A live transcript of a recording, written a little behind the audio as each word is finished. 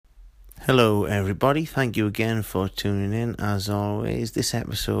Hello everybody, thank you again for tuning in. As always, this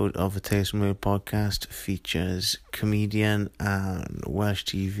episode of the Tales from Wales podcast features comedian and Welsh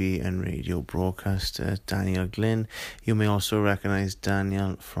TV and radio broadcaster Daniel Glyn. You may also recognise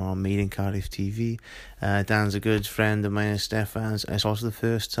Daniel from Made in Cardiff TV. Dan's a good friend of mine and Stefan's. It's also the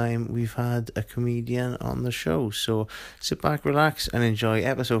first time we've had a comedian on the show, so sit back, relax and enjoy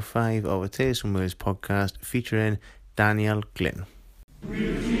episode 5 of the Tales from Wales podcast featuring Daniel Glyn. We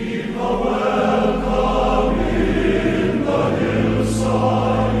keep a welcome in the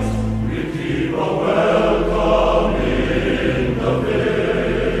hillsides. We keep a welcome in the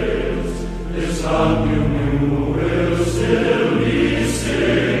vales. This song you will still be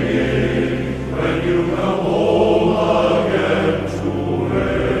singing when you come home again to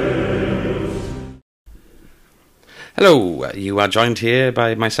Wales. Hello, you are joined here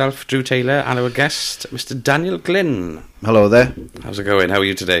by myself, Drew Taylor, and our guest, Mr. Daniel Glyn. Hello there. How's it going? How are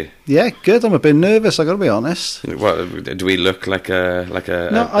you today? Yeah, good. I'm a bit nervous, I got to be honest. What, do we look like a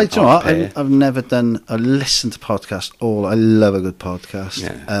No, I do you know what? I've never done a listen to podcast. I love a good podcast.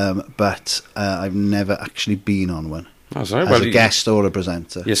 Yeah. But I've never actually been on one. Oh, sorry. As a guest or a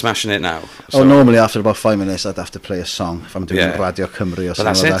presenter. You're smashing it now. So. Normally after about 5 minutes I'd have to play a song if I'm doing Radio Cymru or something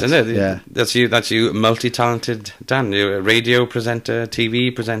that's like it, that. isn't it? Yeah. That's you, multi-talented Dan. You're a radio presenter,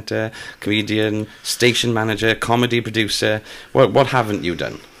 TV presenter, comedian, station manager, comedy producer. What haven't you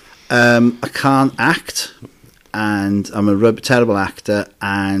done? I can't act, and I'm a terrible actor,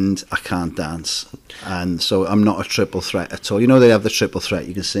 and I can't dance. And so I'm not a triple threat at all. You know they have the triple threat.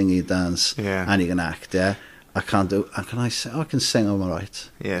 You can sing, you dance, and you can act, yeah? I can't do. Can I sing? I can sing. I'm all right.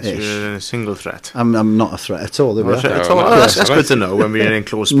 Yes, you're a single threat. I'm not a threat at all. That's good to know when we're in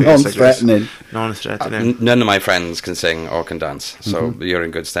close space. Non-threatening. Non-threatening. None of my friends can sing or can dance, so you're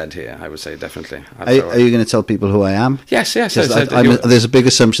in good stead here. I would say definitely. Are you going to tell people who I am? Yes. There's a big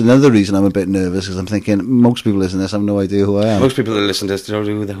assumption. Another reason I'm a bit nervous is I'm thinking most people listening to this have no idea who I am. Most people that listen to this don't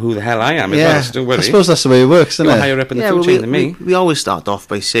know who the hell I am. Yeah, don't worry. I suppose that's the way it works, isn't You're it? higher up in the food chain than me. We always start off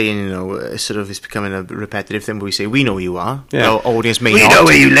by saying, sort of it's becoming a repetitive thing, but we say, we know who you are. Yeah. Our audience may We not. know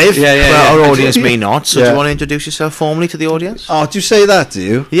where you live. Our audience may not. So do you want to introduce yourself formally to the audience? Oh, do you say that, do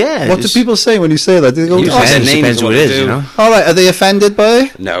you? Yeah. What do people say when you say that? Do they go, Depends who it is, you know. All right, are they offended by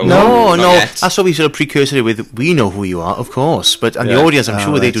it? No. That's what we sort of precursor with. We know who you are, of course, but the audience, I'm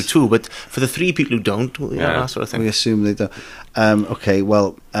sure they do too. But for the 3 people who don't, that sort of thing. We assume they don't. Okay,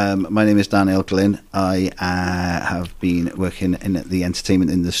 well, my name is Daniel Glyn. I have been working in the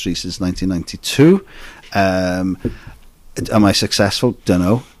entertainment industry since 1992. Am I successful? Don't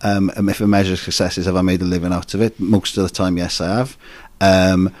know. If a measure of success is have I made a living out of it? Most of the time, yes, I have.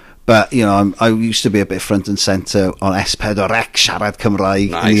 But, you know, I used to be a bit front and centre on S4C Siarad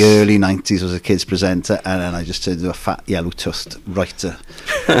Cymraeg in the early 90s as a kids presenter, and then I just turned into a fat yellow-toothed writer.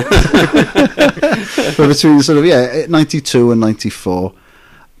 But between 92 and 94,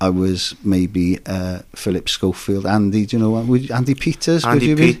 I was maybe Philip Schofield, Andy, do you know what? Andy Peters?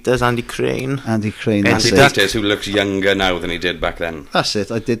 Andy Peters, Andy Crane. Andy Crane, Andy Peters, who looks younger now than he did back then. That's it.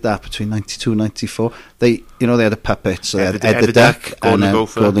 I did that between 92 and 94. They had a puppet, so they had Ed the Duck, Gordon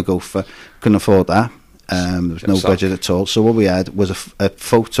the Gopher. Couldn't afford that. There was no budget at all. So what we had was a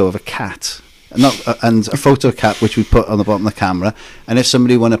photo of a cat, and a photo of a cat which we put on the bottom of the camera. And if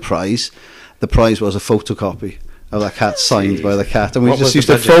somebody won a prize, the prize was a photocopy of that cat signed by the cat, and we just used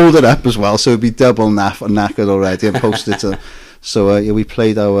to fold it up as well, so it'd be double knackered already, and post it to. So we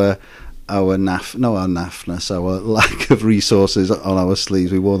played our naffness, our lack of resources on our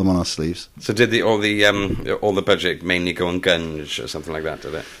sleeves. We wore them on our sleeves. So did all the budget mainly go on Gunge or something like that?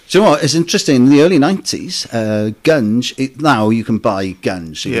 Did it? Do you know what? It's interesting. In the early 90s, Gunge. Now you can buy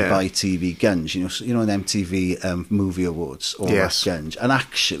Gunge. So you can buy TV Gunge. You know the MTV Movie Awards. All that Gunge. And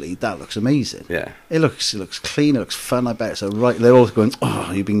actually, that looks amazing. Yeah. It looks clean. It looks fun. I bet it's they're all going,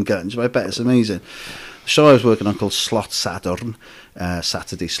 oh, you've been Gunge. But I bet it's amazing. The show I was working on called Slot Sadorn,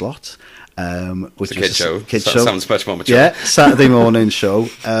 Saturday Slot. Which was a kid show. Sounds much more mature. Yeah, Saturday morning show,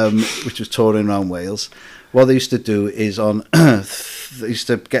 which was touring around Wales. What they used to do is they used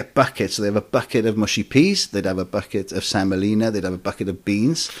to get buckets. So they have a bucket of mushy peas, they'd have a bucket of semolina, they'd have a bucket of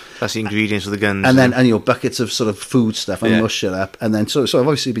beans. That's the ingredients of the guns. And then buckets of sort of food stuff and mush it up. And then so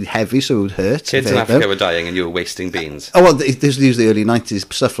obviously it'd be heavy, so it would hurt. Kids in Africa were dying and you were wasting beans. Oh, well, this was the early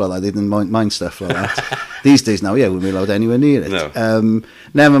 90s, stuff like that. They didn't mind stuff like that. These days now, we wouldn't be allowed anywhere near it. No.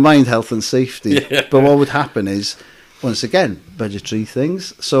 Never mind health and safety. But what would happen is once again, budgetary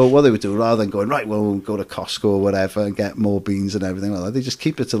things. So what they would do, rather than going, right, well, we'll go to Costco or whatever and get more beans and everything like that, they just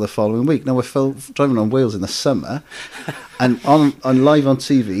keep it till the following week. Now, we're driving around Wales in the summer, and on live on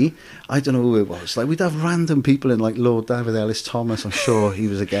TV, I don't know who it was. Like, we'd have random people in, like Lord David Ellis Thomas. I'm sure he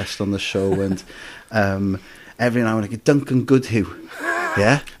was a guest on the show, and every now and again, Duncan Goodhue.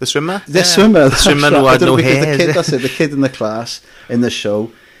 Yeah, the swimmer. The swimmer who had no hair. The kid in the class in the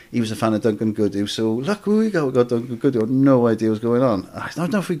show. He was a fan of Duncan Goodhue, so look who we got. We got Duncan Goodhue. I had no idea what was going on. I don't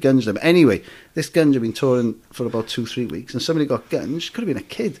know if we gunged him. Anyway, this gunge had been touring for about 2-3 weeks, and somebody got gunged. Could have been a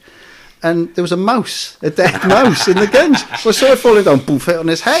kid. And there was a mouse, a dead mouse in the gunge. Well, so it falling down, boom, hit on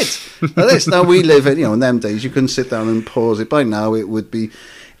his head. Now we live in, in them days, you couldn't sit down and pause it. By now it would be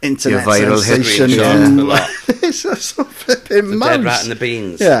internet viral sensation. It's a sort of flipping mouse. Dead rat in the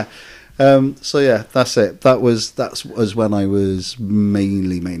beans. Yeah. So yeah, that's it. That was when I was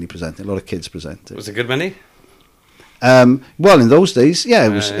mainly presenting. A lot of kids presenting. Was it good money? Well, in those days, yeah,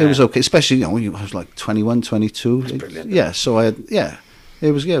 it was okay. Especially I was like 21, 22. Brilliant. Yeah, so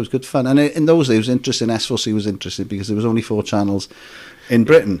it was good fun. And in those days, it was interesting. S4C was interesting because there was only 4 channels in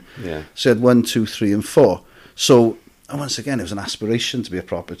Britain. Yeah. So you had 1, 2, 3, and 4. So. And once again, it was an aspiration to be a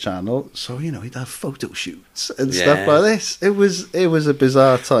proper channel. So, he'd have photo shoots and stuff like this. It was a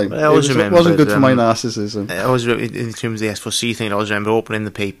bizarre time. I always remember, it wasn't good for my narcissism. I always remember, in terms of the S4C thing, I always remember opening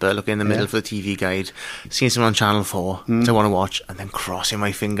the paper, looking in the middle for the TV guide, seeing someone on Channel 4 that I want to watch, and then crossing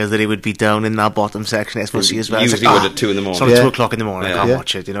my fingers that it would be down in that bottom section of S4C as well. Usually would at 2 in the morning. It's on 2 o'clock in the morning, I can't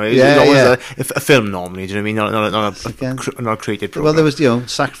watch it. It was always a film normally, do you know what I mean? Not a created program. Well, there was,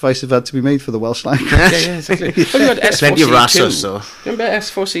 sacrifices had to be made for the Welsh language. Yeah, exactly. Plenty of Rassos, though. Remember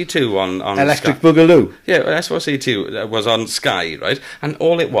S4C2 on Electric Sky? Boogaloo. Yeah, S4C2 was on Sky, right? And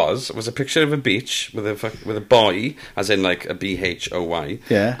all it was a picture of a beach with a boy, as in like a BHOY.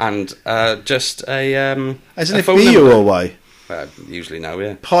 Yeah. And just a As in a a phone number. B-O-Y. Usually now,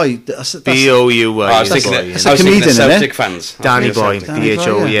 yeah. Poi. B-O-U-Y. I was thinking It's I a was thinking comedian, of isn't Celtic it? fans. Danny Boy, Celtic.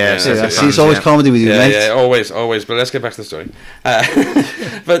 B-H-O, yeah. See, it's always comedy with you, mate. Yeah, always. But let's get back to the story.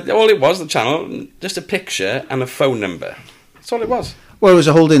 But all it was, the channel, just a picture and a phone number. That's all it was. Well, it was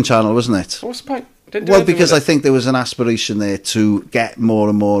a hold-in channel, wasn't it? So what's the point? Didn't do Well, anything because with I think there was an aspiration there to get more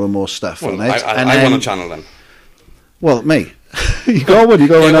and more and more stuff Well, on it. I want a channel then. Well, me. You got one. You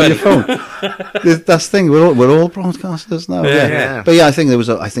got one on your phone. That's the thing. We're all broadcasters now. Yeah. But yeah, I think there was.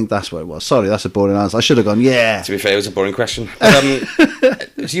 I think that's what it was. Sorry, that's a boring answer. I should have gone. Yeah. To be fair, it was a boring question.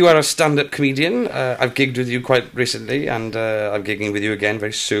 But, you are a stand-up comedian. I've gigged with you quite recently, and I'm gigging with you again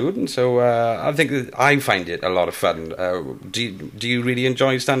very soon. So I think that I find it a lot of fun. Do you really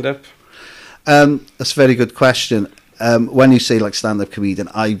enjoy stand-up? That's a very good question. When you say like stand-up comedian,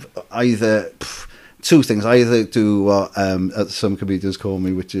 I've either. 2 things. I either do what some comedians call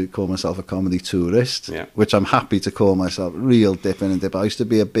me, which is call myself a comedy tourist, which I'm happy to call myself, real dip in and dip. I used to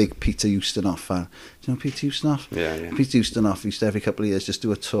be a big Peter Ustinov fan. Do you know Peter Ustinov? Yeah. Peter Ustinov used to every couple of years just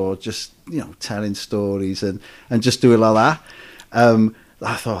do a tour, just telling stories and just do it like that.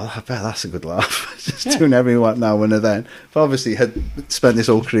 I thought, I bet that's a good laugh. Just doing everyone now and then. But obviously had spent his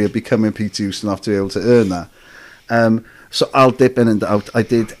whole career becoming Peter Ustinov to be able to earn that. So I'll dip in and out. I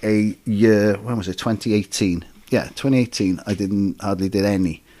did a year, when was it, 2018? Yeah, 2018, I hardly did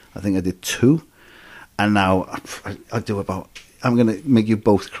any. I think I did 2. And now I do about, I'm going to make you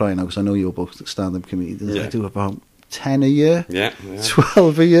both cry now because I know you're both stand-up comedians. Yeah. I do about 10 a year. Yeah.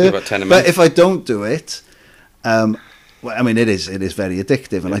 12 a year. About 10 a month. But if I don't do it, well, I mean, it is very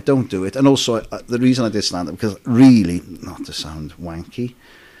addictive and I don't do it. And also, the reason I did stand-up, because really, not to sound wanky,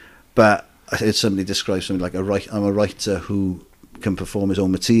 but I heard somebody describe something like I'm a writer who can perform his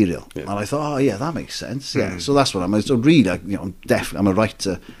own material, and I thought, oh yeah, that makes sense. Yeah, so that's what I'm. So really, I'm a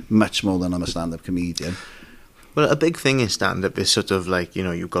writer much more than I'm a stand-up comedian. Well, a big thing in stand-up is sort of like,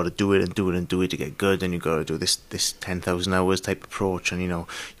 you've got to do it and do it and do it to get good, and you've got to do this 10,000 hours type approach, and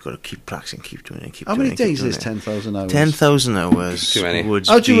you've got to keep practicing, keep doing it, How many days is 10,000 hours? 10,000 hours. Too many. Would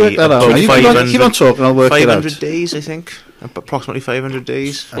How'd you be work that out? about Keep on talking, I'll work it out. 500 days, I think. Approximately 500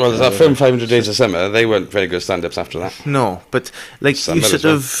 days. Well, that film 500 Days of Summer, they weren't very good stand-ups after that. No, but like Some you of sort it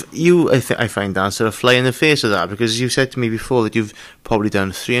of, I find that sort of fly in the face of that, because you said to me before that you've probably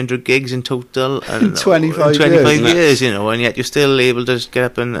done 300 gigs in total. And 25 years, and yet you're still able to just get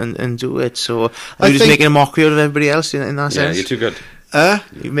up and do it. So are you just making a mockery out of everybody else in that sense? Yeah, you're too good.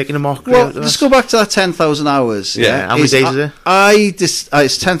 You're making a mockery Well, out of let's us? go back to that 10,000 hours. Yeah. How many days is it?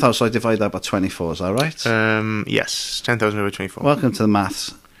 It's 10,000, so I divide that by 24, is that right? Yes, 10,000 over 24. Welcome to the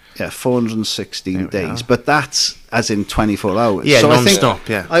maths. Yeah, 416 There we days, are. but that's as in 24 hours. Yeah, so non-stop,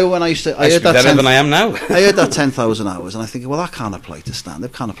 yeah. I heard that Better than I am now. I heard that 10,000 hours, and I think, well, that can't apply to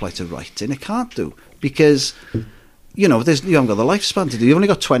stand-up, can't apply to writing. It can't do, because you haven't got the lifespan to do. You've only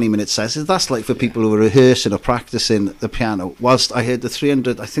got 20-minute sessions. That's like for people who are rehearsing or practicing the piano. Whilst I heard the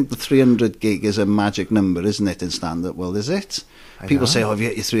 300, I think the 300 gig is a magic number, isn't it, in stand-up? Well, is it? People say, have you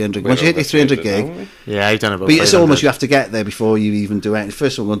hit your 300? Once you hit your 300 gig... Yeah, I've done about But it's almost you have to get there before you even do anything.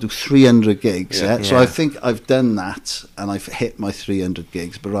 First of all, I'm going to do 300 gigs. Yeah. So I think I've done that, and I've hit my 300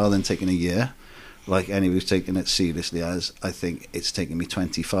 gigs. But rather than taking a year, like anyone who's taking it seriously as, I think it's taken me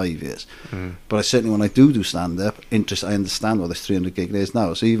 25 years. But I certainly, when I do stand-up, I understand what this 300 gig is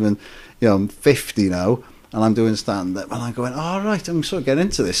now. So even, I'm 50 now, and I'm doing stand-up, and I'm going, right, I'm sort of getting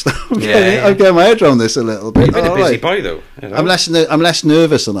into this now. I'm getting my head around this a little bit. You've been a busy boy, though. I'm less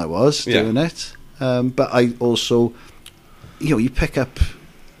nervous than I was doing it. But I also, you pick up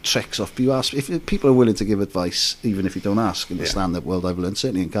tricks off. You ask if people are willing to give advice, even if you don't ask. In the stand-up world, I've learned,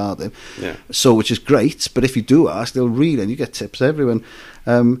 certainly in Cardiff. So, which is great. But if you do ask, they'll read, and you get tips everywhere.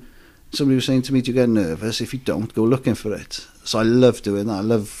 Somebody was saying to me, "Do you get nervous? If you don't, go looking for it." So I love doing that. I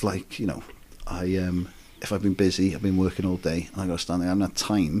love, if I've been busy, I've been working all day, and I got to stand there, I haven't had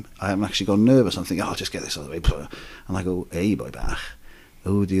time, I haven't actually gone nervous, I'm thinking, I'll just get this out of the way, and I go, hey boy Bach,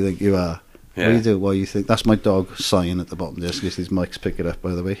 who do you think you are? What do you do? What do you think? That's my dog sighing at the bottom there, because these mics pick it up,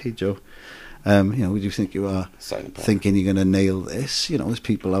 by the way. Hey Joe, who do you think you are? Thinking you're going to nail this? There's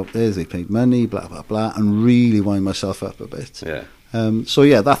people out there, they paid money, blah blah blah, and really wind myself up a bit.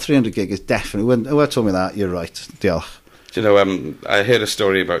 That 300 gig is definitely, when whoever told me that, you're right. Diolch. Do you know, I heard a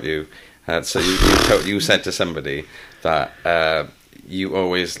story about you. So you said to somebody that you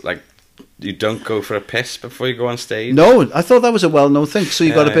always, you don't go for a piss before you go on stage. No, I thought that was a well-known thing, so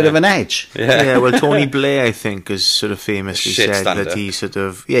you got a bit of an edge. Well, Tony Blair, I think, has sort of famously said that he sort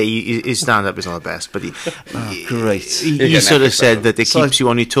of... his stand-up is not the best, but great. He sort of said that it keeps you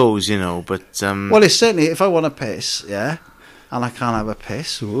on your toes, but... well, it's certainly, if I want to piss, and I can't have a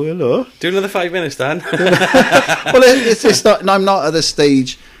piss, oh, hello. Do another 5 minutes, Dan. Well, it's not... I'm not at the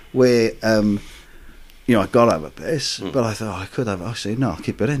stage where I got to have a piss, but I thought I could have. I say no,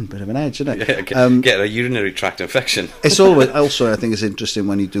 keep it in, bit of an edge, isn't it? Get a urinary tract infection. It's always also, I think it's interesting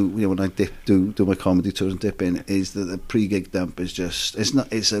when you do, when I do my comedy tours and dip in, is that the pre-gig dump is just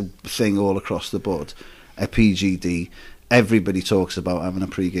it's a thing all across the board. A PGD, everybody talks about having a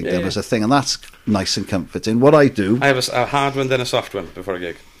pre-gig dump as a thing, and that's nice and comforting. What I do, I have a hard one, then a soft one before a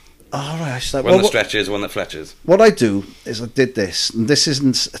gig. Right. One that stretches, one that fletches. What I do is I did this, and this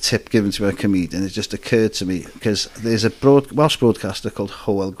isn't a tip given to a comedian, it just occurred to me, because there's a Welsh broadcaster called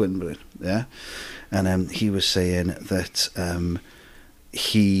Howell Gwynbryn, and he was saying that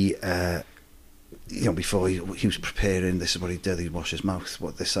he, before he was preparing, this is what he did, he'd wash his mouth,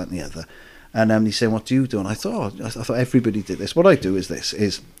 this, that and the other, and he's saying, what do you do? And I thought everybody did this. What I do is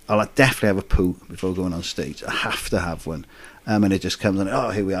I'll definitely have a poo before going on stage. I have to have one. And it just comes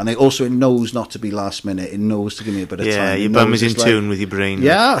on, here we are. And it knows not to be last minute. It knows to give me a bit of time. Yeah, your bum is in tune with your brain.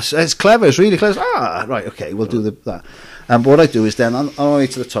 Yeah, it's clever. It's really clever. Right, okay, we'll do that. But what I do is then, on my way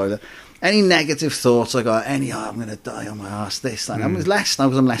to the toilet, any negative thoughts I got, I'm going to die on my arse, this, that. I'm less now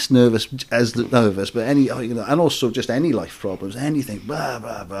because I'm less nervous, but and also just any life problems, anything, blah,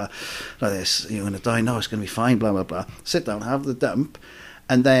 blah, blah, like this, you're going to die, no, it's going to be fine, blah, blah, blah. Sit down, have the dump,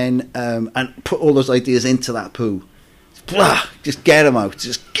 and then, and put all those ideas into that poo. Blah, just get them out.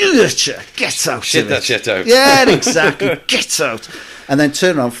 Just get out. Shit that shit out. Yeah, exactly. Get out. And then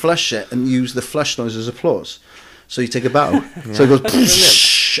turn around, flush it, and use the flush noise as applause. So you take a bow. So it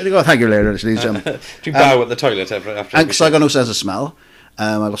goes, and you go, thank you, ladies and gentlemen. Do you bow at the toilet after? Because I got no sense of smell.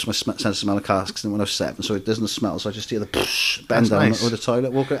 I lost my sense of smell of casks when I was 7, so it doesn't smell. So I just hear the bend down with the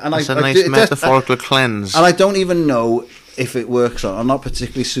toilet, walk around. That's a nice metaphorical cleanse. And I don't even know if it works or not. I'm not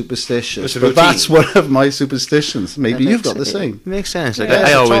particularly superstitious, but that's one of my superstitions. Maybe you've got the same. It makes sense.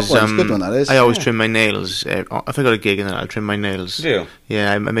 I always trim my nails. If I got a gig, and then I'll trim my nails. Do you?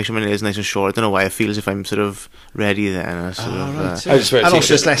 Yeah, I make sure my nails are nice and short. I don't know why. I feel as if I'm sort of ready then. And also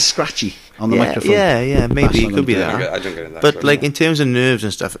it's less scratchy on the microphone. Yeah, maybe it could be that. I don't get in that. But in terms of nerves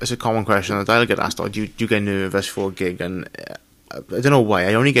and stuff, it's a common question that I'll get asked. Do you get nervous for a gig? And I don't know why.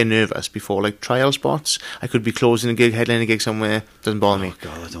 I only get nervous before trial spots. I could be closing a gig, headlining a gig somewhere. Doesn't bother me.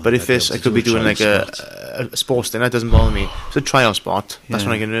 But if I could be doing a sports dinner, it doesn't bother me. It's a trial spot. That's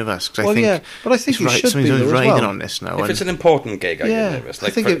when I get nervous. But I think you should be somebody's riding on this now. If it's an important gig, I get nervous. I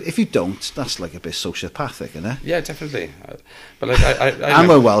think if you don't, that's like a bit sociopathic, isn't it? Yeah, definitely. But I'm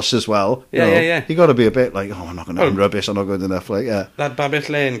a Welsh as well. Yeah. You got to be a bit like, I'm not going to do rubbish. I'm not good enough. That Babbitt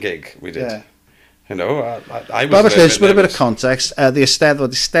Lane gig we did. Yeah. I was Babbitt Lane, just put a bit of context. The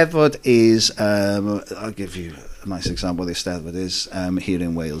Eisteddfod is, I'll give you a nice example of the Eisteddfod is here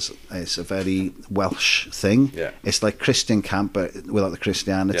in Wales. It's a very Welsh thing. Yeah. It's like Christian camp, but without the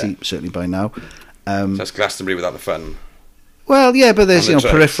Christianity, certainly by now. That's Glastonbury without the fun. Well, yeah, but there's And the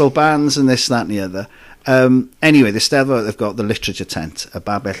drugs. peripheral bands and this, that, and the other. Anyway, the Steddfod, they've got the literature tent, a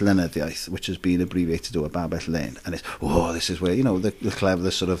Babell Llenyddiaeth, which has been abbreviated to a Babell Lane, and it's this is where the clever,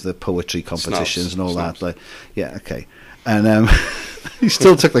 the sort of the poetry competitions and all that. Like, yeah, okay, and he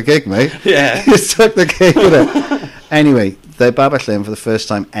still took the gig, mate. Yeah. He took the gig with it. Anyway, the Babell Lane for the first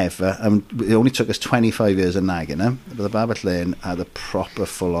time ever, it only took us 25 years of nagging him, but the Babell Lane had a proper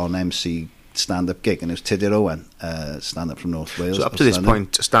full-on MC stand-up gig, and it was Tudur Owen, stand-up from North Wales. So up to this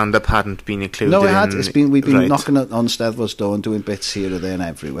point, stand-up hadn't been included. No, it had. We've been right. knocking on Steddfod's door and doing bits here or there and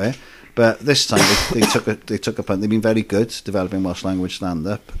everywhere. But this time they took a punt. They've been very good developing Welsh language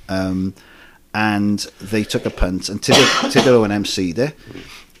stand-up, and they took a punt. And Tudur Owen MC'd it.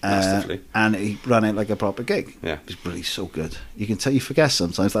 And he ran it like a proper gig. Yeah. He's so good. You can tell, you forget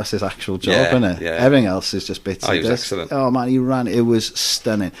sometimes that's his actual job, Yeah, isn't it? yeah. Everything else is just bits. Oh, of he was this. excellent. Oh man, he ran it. It was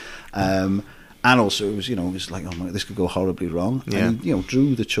stunning. And also it was, it was like, oh my, this could go horribly wrong. Yeah. And he,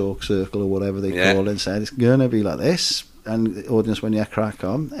 drew the chalk circle or whatever they Yeah. call it and said it's gonna be like this. And the audience, when you crack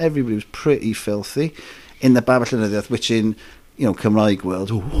on, everybody was pretty filthy in the Babell Llenyddiaeth, which in Cymraeg world,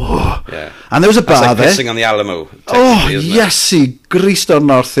 whoa. Yeah. And there was a That's bar like there. pissing on the Alamo. Oh, technically, isn't it? yes, he greased on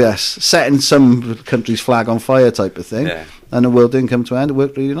North, yes. Setting some country's flag on fire type of thing. Yeah. And the world didn't come to an end. It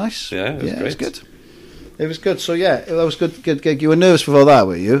worked really nice. Yeah, it was it was great. good. It was good. So, yeah, that was good gig. You were nervous before that,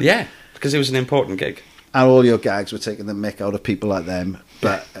 were you? Yeah, because it was an important gig. And all your gags were taking the mick out of people like them,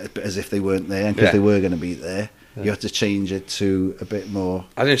 but as if they weren't there. And because Yeah. they were going to be there, you had to change it to a bit more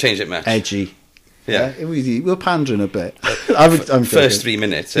I didn't change it much. edgy. Yeah. We were pandering a bit. I'm joking. First 3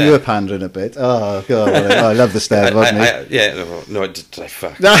 minutes. You were pandering a bit. Oh, God. I love the stairs, wasn't he? No, did I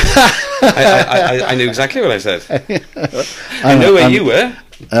fuck? I knew exactly what I said. I know where you were.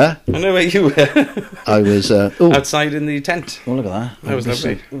 Huh? I know where you were. I was Outside in the tent. Oh, look at that. That was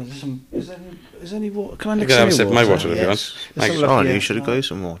lovely. Is there any water? Can I You look can have a some sip of my water if you Yes. want. Let's have a Thanks. look Oh, here. you should have got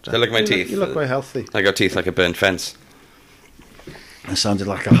some water. I look at my teeth. You look quite healthy. I got teeth like a burnt fence. It sounded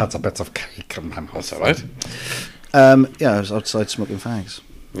like I had a bit of cake in my mouth. That's all right. Yeah, I was outside smoking fags.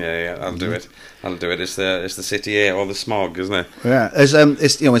 Yeah, I'll do it. I'll do it. It's the city air or the smog, isn't it? Yeah,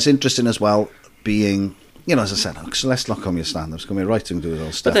 it's interesting as well being, as I said, so let's lock on your stand-ups, come here, writing, do it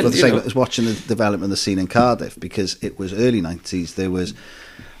all stuff. then, But the you same know- as watching the development of the scene in Cardiff, because it was early 90s, there was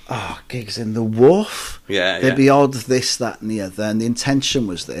gigs in the Wharf. Yeah, There'd yeah. be odd this, that, and the other, and the intention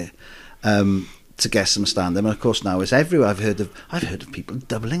was there. To get some stand-up, and of course now it's everywhere. I've heard of people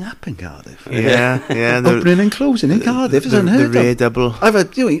doubling up in Cardiff, Yeah. opening and closing in Cardiff. It's unheard the rare of. double. I've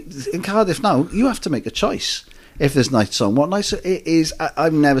heard, in Cardiff now, you have to make a choice. If there's nights on, what nights it is,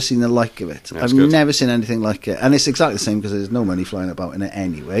 I've never seen the like of it. That's I've good. never seen anything like it, and it's exactly the same because there's no money flying about in it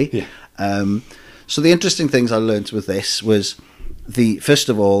anyway. Yeah. So the interesting things I learned with this was first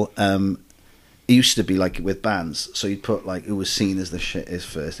of all. It used to be like with bands, so you'd put like who was seen as the shit is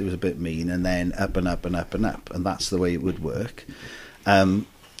first. It was a bit mean, and then up and up and up and up, and that's the way it would work. And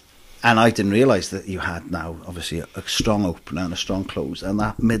I didn't realise that you had now obviously a strong opener and a strong close, and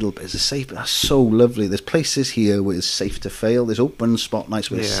that middle bit is a safe. That's so lovely. There's places here where it's safe to fail. There's open spot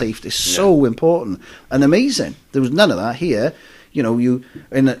nights where it's Yeah. safe. It's so important and amazing. There was none of that here. You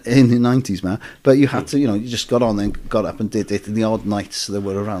in the 90s, man. But you had to, you just got on and got up and did it. And the odd nights that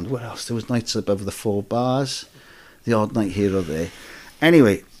were around. What else? There was nights above the 4 bars. The odd night here or there.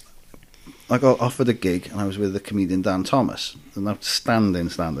 Anyway, I got offered a gig, and I was with the comedian Dan Thomas, an outstanding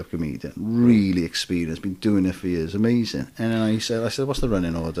stand-up comedian, really experienced, been doing it for years, amazing. And then I said, what's the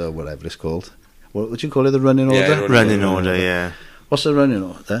running order, or whatever it's called? What would you call it? The running order? Yeah, Running order, yeah. What's the running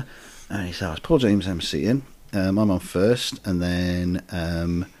order? And he said, it's Paul James MCing. I'm on first, and then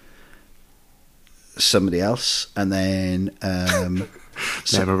somebody else, and then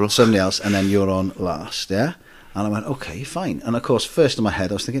Memorable. somebody else, and then you're on last, yeah? And I went, okay, fine. And of course, first in my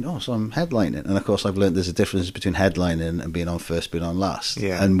head, I was thinking, so I'm headlining. And of course, I've learned there's a difference between headlining and being on first, being on last.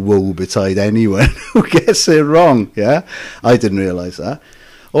 Yeah. And woe betide anyone who gets it wrong, yeah? I didn't realise that.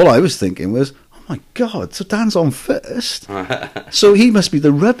 All I was thinking was, oh my God, so Dan's on first? So he must be the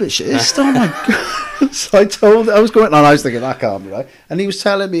rubbishest. Oh my God. So I was going on, I was thinking, that can't be right. And he was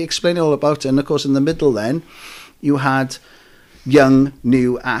telling me, explaining all about it. And of course, in the middle then, you had young,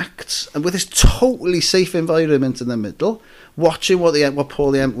 new acts, and with this totally safe environment in the middle, watching what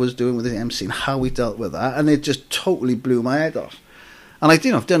Paul the Emp was doing with the MC and how he dealt with that, and it just totally blew my head off. And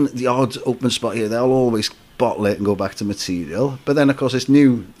I've done the odd open spot here. They'll always bottle it and go back to material, but then of course it's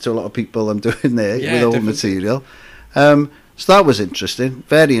new to a lot of people. I'm doing there with old material. So that was interesting,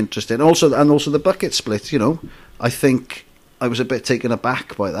 very interesting. Also the bucket split. I think I was a bit taken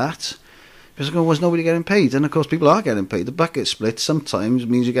aback by that. Because was nobody getting paid? And of course people are getting paid. The bucket split sometimes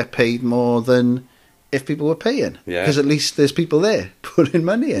means you get paid more than if people were paying. Yeah. Because at least there's people there putting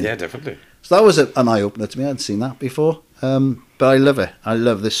money in. Yeah, definitely. So that was an eye-opener to me. I hadn't seen that before. But I love it. I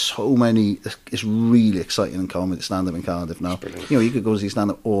love there's so many. It's really exciting and comedy stand-up in Cardiff now. Brilliant. You know, you could go see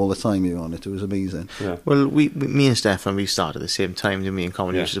stand-up all the time you wanted to. It was amazing. Yeah. Well, me and Stefan, we started at the same time, didn't we, in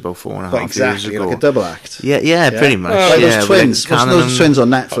comedy, Yeah. which is about 4.5 But years exactly, ago. like a double act. Yeah, pretty much. Well, Like yeah, those with twins. What's Cannon those and- twins on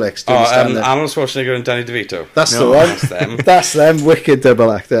Netflix doing stand-up? Arnold Schwarzenegger and Danny DeVito. That's No, the one. that's them. That's them. Wicked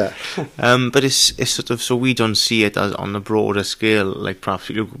double act there. But it's sort of, so we don't see it as on a broader scale, like perhaps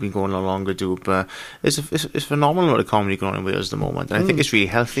people who've been going a longer do, but it's phenomenal what the comedy going on with us at the moment. And I think it's really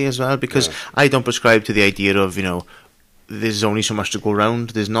healthy as well, because I don't prescribe to the idea of, you know, there's only so much to go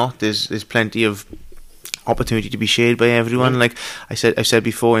around. There's not. There's plenty of opportunity to be shared by everyone. Like I've said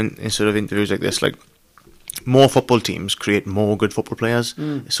before in sort of interviews like this, like, more football teams create more good football players.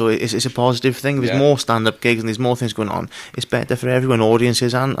 So it's a positive thing. There's more stand-up gigs and there's more things going on. It's better for everyone,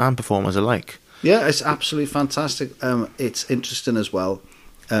 audiences and performers alike. Yeah, it's absolutely fantastic. It's interesting as well.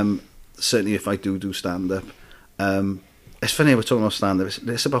 Certainly, if I do stand-up, it's funny we're talking about stand-up.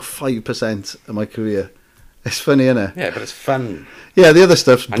 It's about 5% of my career. It's funny, isn't it? Yeah, but it's fun. Yeah, the other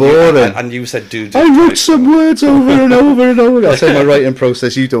stuff's And boring. and you said do. I wrote some words over and over and over. I'll say my writing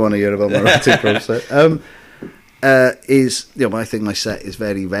process. You don't want to hear about my writing process. I think my set is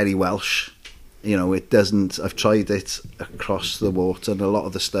very, very Welsh. You know, it doesn't. I've tried it across the water, and a lot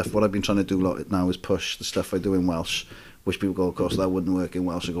of the stuff. What I've been trying to do a lot now is push the stuff I do in Welsh, which people go, of course, that wouldn't work in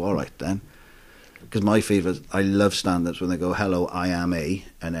Welsh. I go, all right then. Because my favourite, I love stand-ups when they go, hello, I am a,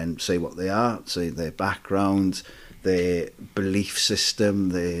 and then say what they are, say their background, their belief system,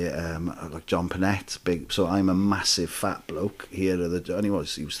 their, like John Panette, big. So I'm a massive fat bloke. Here are the, and he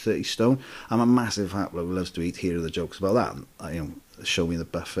was 30 stone. I'm a massive fat bloke who loves to eat. Here are the jokes about that. Show me the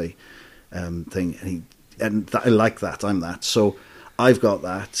buffet thing, and I like that. I'm that. So I've got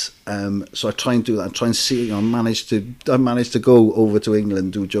that. So I try and do that. I try and see. I managed to go over to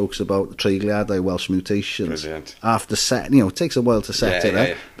England, do jokes about the Treigliadau Welsh mutations. Brilliant. After set, it takes a while to set it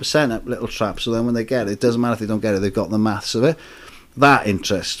up, but setting up little traps. So then when they get it, it doesn't matter if they don't get it. They've got the maths of it. That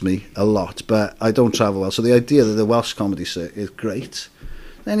interests me a lot, but I don't travel well. So the idea that the Welsh comedy circuit is great.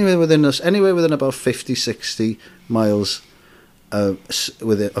 Anywhere within about 50, 60 miles of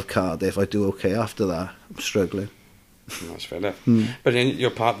Cardiff, I do okay. After that, I'm struggling. That's fair enough. But you're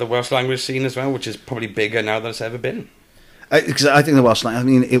part of the Welsh language scene as well, which is probably bigger now than it's ever been. Because I think the Welsh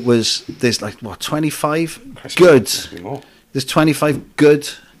language, there's like, 25 Christmas, good. must be more. There's 25 good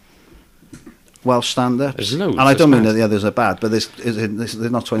Welsh stand-ups. There's loads, And I don't mean there's that the others are bad, but there's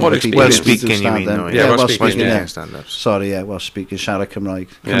not 25 Welsh people. speaking. who do Welsh-speaking, you mean, stand-up. though, yeah. Welsh Welsh-speaking, speaking, yeah. yeah. Stand-ups. Sorry, yeah, Welsh speaking, siarad Cymraeg.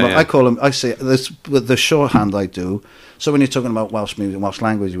 Yeah. I say, with the shorthand I do, so when you're talking about Welsh music, Welsh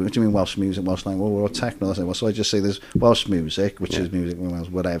language, what do you mean Welsh music, Welsh language? Well, we're all techno. I say, well, so I just say there's Welsh music, which is music, Welsh,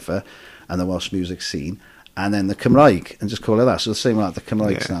 whatever, and the Welsh music scene, and then the Cymraeg, and just call it that. So the same like the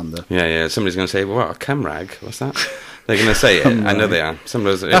Cymraeg stand-up. Yeah. Somebody's going to say, well, what, a Cymraeg? What's that? They're going to say it. I know they are. Some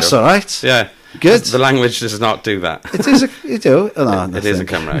of those, That's all right. Yeah. Good. The language does not do that. It is It is a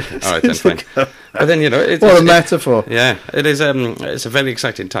Cymraeg. All right, then, fine. But then, it's... What a metaphor. Yeah, it is. It's a very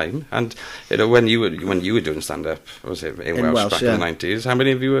exciting time. And, when you were doing stand-up, was it in Welsh back in the 90s, how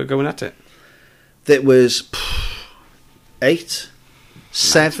many of you were going at it? There was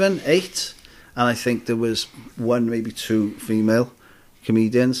 7, 8, and I think there was 1, maybe 2 female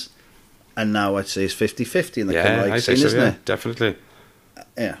comedians, and now I'd say it's 50-50 in the Cymraeg scene, isn't it? Definitely.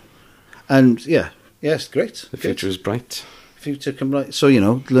 Yeah. And it's great. The future is bright. Future Cymraeg. So,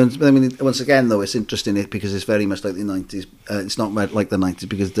 once again, though, it's interesting because it's very much like the 90s. It's not like the 90s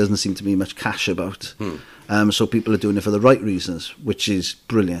because it doesn't seem to be much cash about. So people are doing it for the right reasons, which is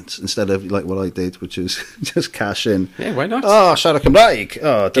brilliant, instead of like what I did, which is just cash in. Yeah, why not? Oh, siarad Cymraeg.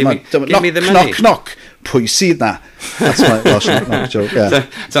 Oh, Give me the money. Knock, knock. Pwy sydd na? That's my Welsh knock joke, yeah.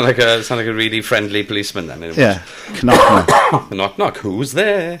 Sound like a really friendly policeman then. Yeah, knock, knock. Knock, knock. Who's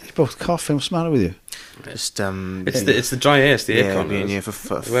there? You're both coughing. What's the matter with you? Just It's the dry air, it's the aircon. being here for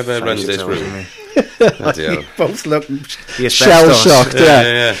Whoever 5, runs 6 this hours room. with me. You both look The shell-shocked, asbestos.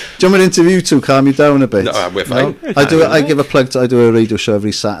 yeah. Do you want me to interview to calm you down a bit? No, we're fine. I give a plug to, I do a radio show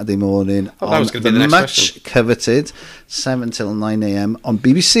every Saturday morning that on was gonna be the the next much question. coveted 7 till 9 a.m. on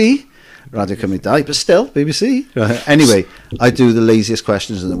BBC, Radio Cymru Dau, but still, BBC. Right. Anyway, I do the laziest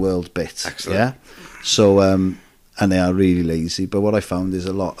questions in the world bit. Excellent. Yeah. So, and they are really lazy, but what I found is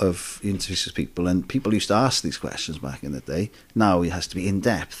a lot of interviews with people, and people used to ask these questions back in the day. Now it has to be in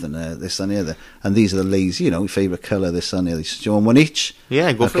depth and this and the other, and these are the lazy, your favourite colour, this and the other. Do you want one each?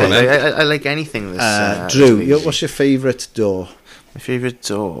 Yeah, go for Okay. it. I like anything that's... Drew, that's what's your favourite door? my favourite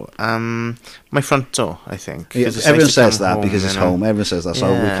door? My front door, I think. Yeah, 'Cause it's everyone nice to says come that because it's you know. home. Everyone says that,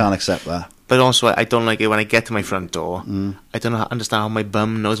 so we Yeah. can't accept that. But also, I don't like it when I get to my front door. I don't understand how my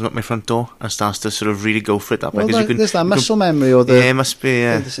bum knows I'm at my front door and starts to sort of really go for it that way. Well, there's that muscle memory or the... Yeah, it must be,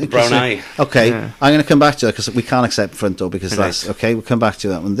 The brown eye. Okay, Yeah. I'm going to come back to that because we can't accept front door because that's... Okay, we'll come back to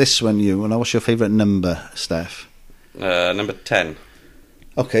that one. This one, what's your favourite number, Steph? Number 10.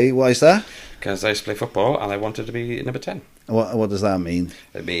 Okay, why is that? Because I used to play football and I wanted to be number 10. What does that mean?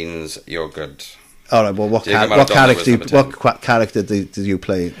 It means you're good. All right, well, what Diego Maradona was number 10. character did you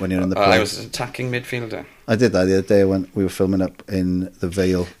play when you're in the play? I was an attacking midfielder. I did that the other day when we were filming up in the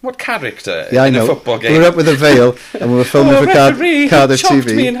Vale. What character Yeah, I in know. a football game? We were up with the Vale and we were filming for referee, Cardiff he chopped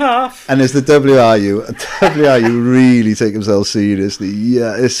TV. me in half. And it's the WRU. And WRU really take themselves seriously.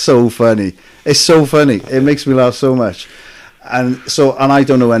 Yeah, it's so funny. It's so funny. It makes me laugh so much. And I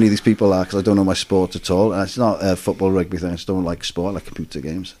don't know who any of these people are because I don't know my sport at all. And it's not a football rugby thing. I just don't like sport. I like computer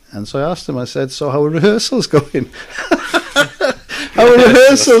games. And so I asked him. I said, "So how are rehearsals going?" How are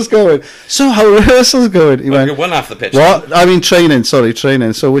rehearsals going? So how are rehearsals going? He Well, went, you're one half the pitch. "What? I mean training. Sorry,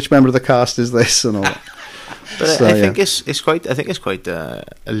 training. So which member of the cast is this and all that?" But So, I yeah. think it's quite a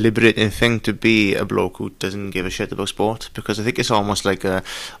liberating thing to be a bloke who doesn't give a shit about sport, because I think it's almost like a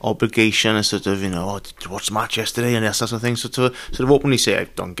obligation, a sort of did you watch the match yesterday and that sort of thing. So to sort of openly say I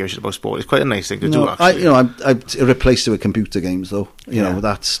don't give a shit about sport, it's quite a nice thing to do. Actually, I replaced it with computer games though. You know,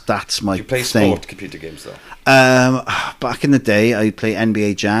 that's my You play thing. sport computer games though. Back in the day, I played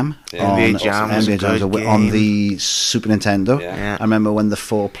NBA Jam. Yeah. NBA Jam was a good on game. the Super Nintendo. Yeah. I remember when the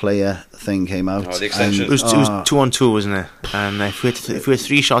 4-player thing came out. Oh, the extension. it was 2-on-2, wasn't it? And if we had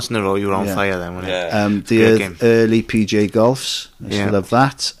 3 shots in a row, you were on Yeah. fire then, wasn't it? Yeah. Good game. Early PGA Golfs. I Yeah. still love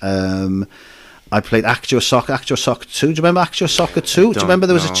that. I played Actua Soccer 2. Do you remember Actua Soccer 2? Do you don't remember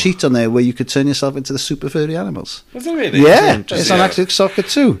there was a know. cheat on there where you could turn yourself into the super furry animals? Was it really? Yeah, Interesting. it's on Actua Soccer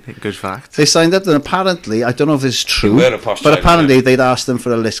 2. Good fact. They signed up, and apparently, I don't know if this is true, were a posh but child, apparently weren't they'd asked them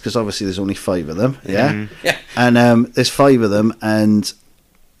for a list because obviously there's only 5 of them, yeah? Yeah. And there's 5 of them, and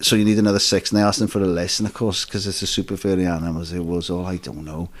so you need another 6, and they asked them for a list, and of course, because it's a super furry animals, it was all, I don't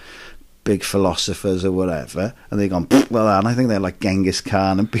know, big philosophers or whatever, and they gone, well, and I think they're like Genghis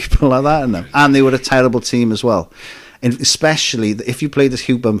Khan and people like that in them, and they were a terrible team as well. And especially if you played as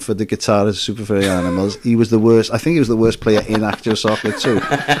Hugh Bumford, the guitarist, Super Furry Animals, he was the worst. I think he was the worst player in Actua Soccer too.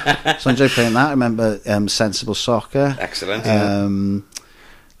 So I enjoyed playing that. I remember Sensible Soccer. Excellent.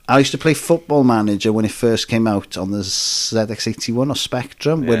 I used to play Football Manager when it first came out on the ZX81 or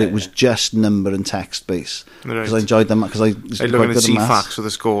Spectrum, where Yeah, it was just number and text based. Because Right. I enjoyed them because I was I quite looking good at at see maths. facts for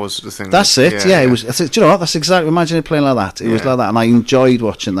the scores, the thing. That's it. Yeah, it was. Do you know what? That's exactly. Imagine it playing like that. It was Yeah. like that, and I enjoyed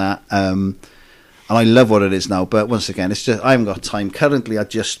watching that. And I love what it is now. But once again, it's just I haven't got time. Currently, I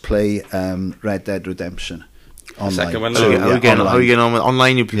just play Red Dead Redemption online. Second one, So Oh, how are you getting on with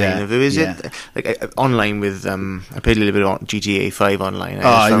online? You playing? Yeah, Is yeah. it like online with? I played a little bit on GTA 5 online. Oh,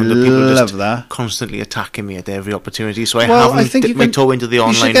 I just found that people love just that. constantly attacking me at every opportunity. So I Well, haven't I think you dipped my can, toe into the you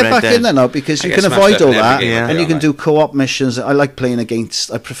online should get Red back Dead. in there now because I you get can smashed avoid up all in every that, game Yeah. and you can online. do co-op missions. I like playing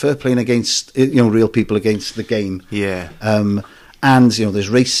against. I prefer playing against real people against the game. Yeah. And there's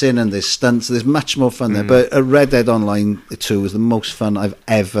racing and there's stunts. There's much more fun there. But Red Dead Online 2 was the most fun I've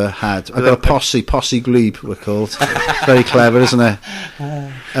ever had. I've got a posse glebe, we're called. Very clever, isn't it?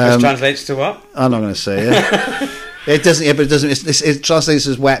 Which translates to what? I'm not going to say it. It doesn't. Yeah, but it doesn't. It translates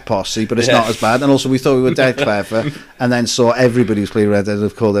as wet posse, but it's Yeah. not as bad. And also, we thought we were dead clever, and then saw everybody who's playing Red Dead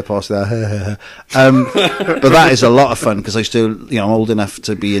have called their posse that. But that is a lot of fun because I still, I'm old enough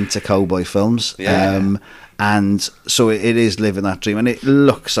to be into cowboy films. Yeah. And so it is living that dream, and it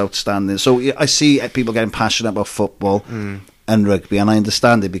looks outstanding. So yeah, I see people getting passionate about football and rugby, and I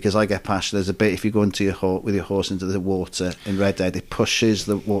understand it because I get passionate. There's a bit if you go into with your horse into the water in Red Dead, it pushes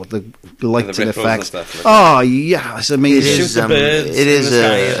the lighting ripples and effects. stuff. Oh yeah, it's amazing. Shoot the birds it in is the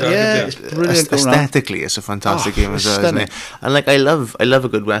sky as well, yeah, could it's you? brilliant. going around. Aesthetically, it's a fantastic game as well, isn't stunning. it? And like I love a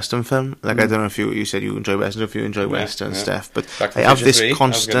good Western film. Like I don't know if you said you enjoy Western, if you enjoy Western yeah. stuff, but Back to I the have Future this 3, that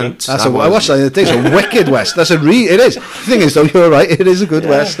was a good one. constant. I watched that the other day. It's a wicked West. That's it is. The thing is, though, you're right. It is a good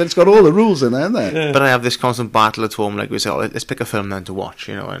West. It's got all the rules in there, isn't it? But I have this constant battle at home. Like we say, let's pick a film then to watch,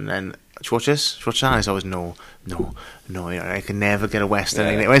 and then do you watch this? Do you watch that? And it's always no. I can never get a Western.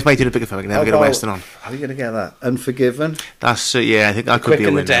 Yeah. When it's my turn to pick a film, I can never get a Western on. How are you going to get that? Unforgiven? That's I think that could Quick be a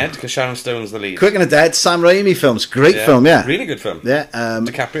and the winner. Dead, because Sharon Stone's the lead. Quick and the Dead, Sam Raimi films. Great film, yeah. Really good film. Yeah.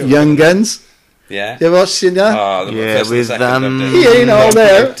 DiCaprio. Young Guns. Yeah. You ever watched it, yeah? Oh, the Yeah, first and with, second, loved it. He ain't all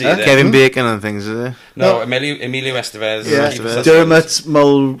there. Empty there. Kevin Bacon and things, is it? No, No. Emilio Estevez. Yeah. Kiefer Sutherland. Dermot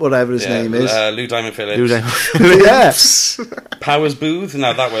Mull, whatever his name is. Lou Diamond Phillips. Who's that? Yeah. Powers Booth.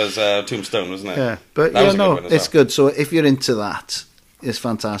 No, that was Tombstone, wasn't it? Yeah, but That was a good no, one as it's well. good. So if you're into that, it's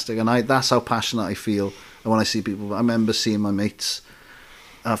fantastic, and that's how passionate I feel when I see people. I remember seeing my mates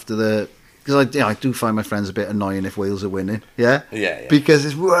after the because I do find my friends a bit annoying if Wales are winning. Yeah, Yeah. Because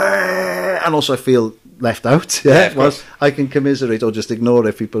it's and also I feel left out. Yeah, of course. I can commiserate or just ignore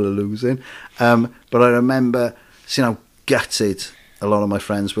if people are losing. But I remember seeing how gutted a lot of my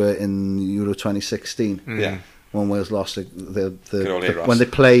friends were in Euro 2016. Yeah. When Wales lost Good old era. when the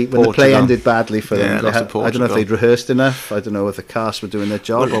play Portugal. ended badly for them. Yeah, They lost to I don't know if Portugal. they'd rehearsed enough. I don't know if the cast were doing their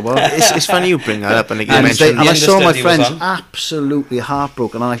job or what. It's funny you bring that up, and again, And, you mentioned I saw my understood he was friends on. absolutely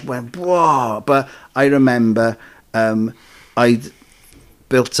heartbroken, and I went, "Whoa!" But I remember I'd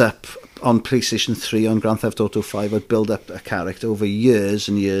built up on PlayStation 3, on Grand Theft Auto 5. I'd built up a character over years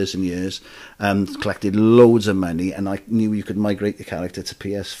and years and years, collected loads of money, and I knew you could migrate the character to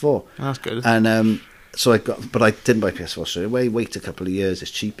PS4. That's good. And so but I didn't buy PS4 straight away. Wait a couple of years,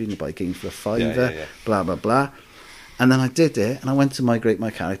 it's cheap. You can buy games for $5. Yeah. Blah blah blah. And then I did it, and I went to migrate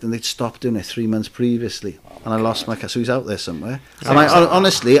my character, and they'd stopped doing it 3 months previously, and I lost my character. So he's out there somewhere. And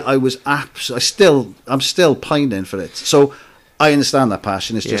honestly, I was I'm still pining for it. So I understand that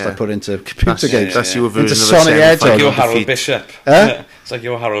passion. It's just Yeah. I put into computer games. That's your version Into of a Sonic semi-final Hedgehog. Like your defeat. Harold Bishop. Huh? It's like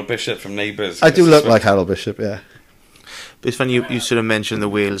your Harold Bishop from Neighbours. I do look like Harold Bishop, yeah. But it's funny you sort of mentioned the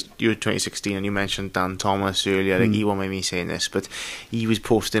Wales Euro 2016, and you mentioned Dan Thomas earlier. Like, he won't make me saying this, but he was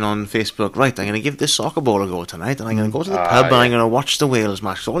posting on Facebook, right, I'm going to give this soccer ball a go tonight, and I'm going to go to the pub and I'm going to watch the Wales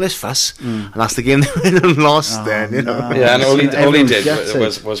match. So all this fuss, and that's the game they went and lost then, you know. no. Yeah, and all he Everyone did gets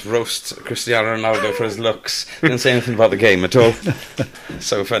it. was roast Cristiano Ronaldo for his looks. Didn't say anything about the game at all.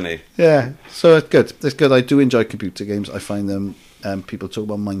 So funny. Yeah, so it's good. It's good. I do enjoy computer games. I find them, people talk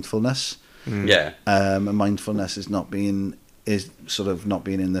about mindfulness. Yeah. And mindfulness is sort of not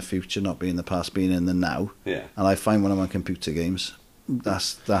being in the future, not being in the past, being in the now. Yeah. And I find when I'm on computer games,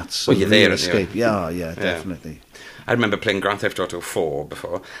 that's Well, a you're real there, aren't you? escape. Yeah, definitely. I remember playing Grand Theft Auto 4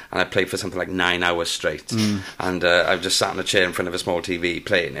 before, and I played for something like 9 hours straight. And I just sat in a chair in front of a small TV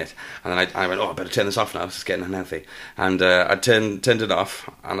playing it, and then I went, I better turn this off now, it's getting unhealthy. And I turned it off,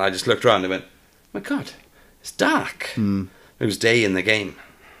 and I just looked around and went, my God, it's dark. It was day in the game.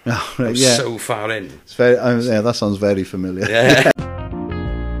 Oh, I right, was yeah. so far in. It's very, yeah, that sounds very familiar. Yeah.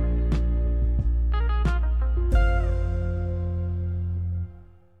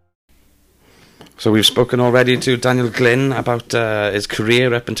 So we've spoken already to Daniel Glynn about his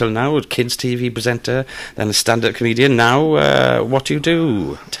career up until now, kids TV presenter, then a stand-up comedian. Now, what do you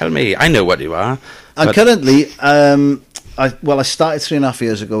do? Tell me. I know what you are. And but- currently, I started 3.5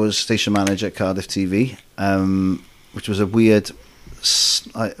 years ago as station manager at Cardiff TV, which was a weird.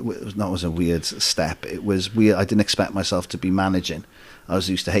 It was a weird step. It was weird. I didn't expect myself to be managing. I was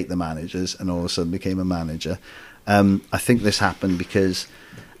used to hate the managers, and all of a sudden became a manager. I think this happened because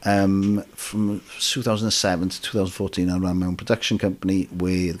from 2007 to 2014, I ran my own production company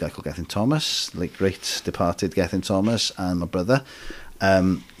with a guy called Gethin Thomas, late great departed Gethin Thomas, and my brother.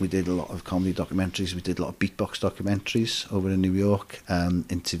 We did a lot of comedy documentaries. We did a lot of beatbox documentaries over in New York.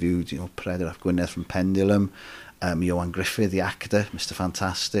 Interviewed, Peredur Ap Gwynedd from Pendulum, Johan Griffith, the actor, Mr.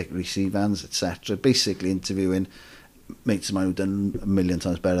 Fantastic, Rhys Evans, etc. Basically interviewing mates of mine who've done a million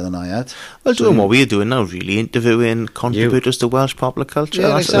times better than I had. Well, doing what we're doing now, really, interviewing contributors to Welsh popular culture.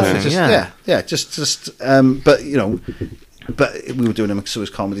 Yeah, that sort of exactly. thing, But we were doing them so it was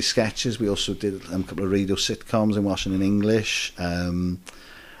comedy sketches. We also did a couple of radio sitcoms in Welsh and in English, and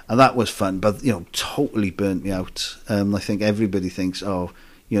that was fun. But totally burnt me out. I think everybody thinks,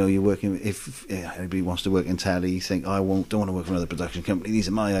 you're working. If anybody wants to work in telly, you think, don't want to work for another production company. These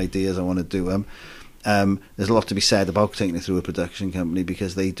are my ideas. I want to do them. There's a lot to be said about taking it through a production company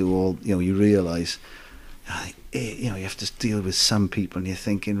because they do all. You realise. You have to deal with some people and you're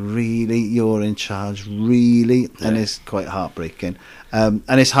thinking, really, you're in charge, really? Yeah. And it's quite heartbreaking. And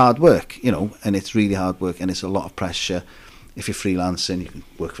it's hard work, and it's really hard work, and it's a lot of pressure. If you're freelancing, you can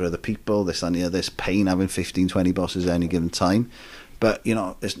work for other people, this and the other. There's pain having 15, 20 bosses at any given time. But,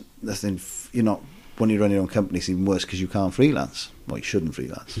 there's nothing, when you run your own company, it's even worse because you can't freelance. Well, you shouldn't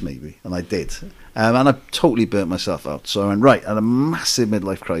freelance, maybe. And I did. And I totally burnt myself out. So I went, right, at a massive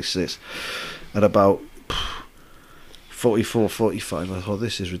midlife crisis at about 44, 45, I thought,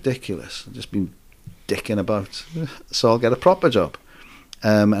 this is ridiculous. I've just been dicking about, so I'll get a proper job.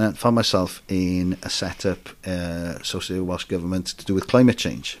 And I found myself in a setup associated with Welsh Government to do with climate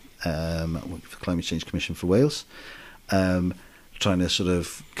change, for Climate Change Commission for Wales, trying to sort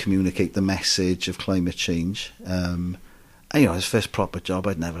of communicate the message of climate change. And, his first proper job,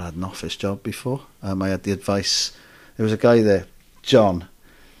 I'd never had an office job before. I had the advice, there was a guy there, John,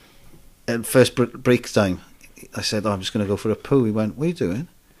 at first break time, I said, I'm just going to go for a poo. He went, what are you doing?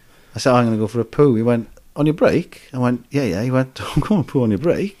 I said, I'm going to go for a poo. He went, on your break? I went, yeah. He went, don't go and poo on your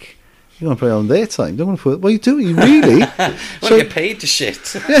break. You want to play on their time. Don't want to put. What are you doing? You really? Want to get paid to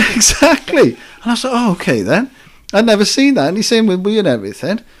shit. Yeah, exactly. And I was like, oh, okay then. I'd never seen that. And he's saying with me and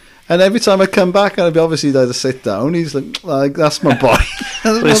everything. And every time I come back, and I'd be obviously there to sit down, he's like that's my boy.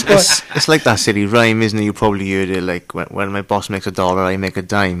 It's like that silly rhyme, isn't it? You probably heard it, like, when my boss makes $1, I make a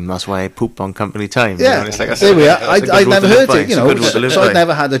dime. That's why I poop on company time. Yeah, you know? It's like, there we are. I'd never heard it, you know. So I'd by.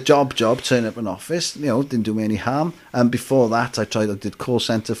 never had a job, turn up in office, you know, didn't do me any harm. And before that, I did call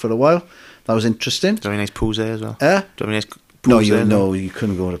centre for a while. That was interesting. Do you have any nice poos there as well? Eh? Do you have any nice No, poos there? you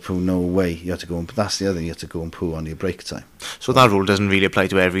couldn't go to poo. No way. You had to go and. But that's the other thing. You had to go and poo on your break time. So that rule doesn't really apply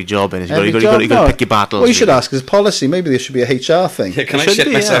to every job, and Every you've got job, to pick your battles. Well, you should really. ask as policy. Maybe there should be a HR thing. Yeah, can I should shit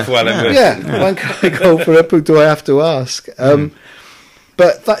be, myself yeah. while I'm working? Yeah, when can I go for a poo? Do I have to ask?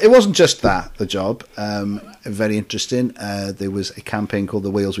 But it wasn't just that, the job. Very interesting. There was a campaign called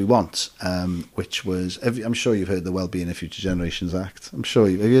The Wales We Want, which was, I'm sure you've heard the Wellbeing of Future Generations Act. I'm sure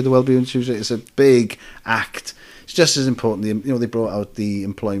have you heard the Wellbeing of Future? It's a big act. It's just as important. They brought out the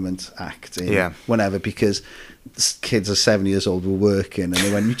Employment Act whenever, because kids are 7 years old were working, and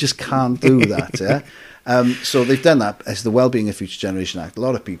they went, you just can't do that. Yeah. So they've done that as the Wellbeing of Future Generation Act. A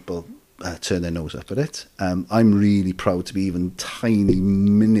lot of people turn their nose up at it. I'm really proud to be even tiny,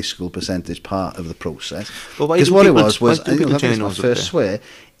 minuscule percentage part of the process. Well, why because do what people- it was, why do people I turn think their it's nose my up first swear,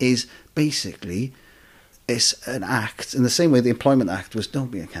 is basically it's an act in the same way the Employment Act was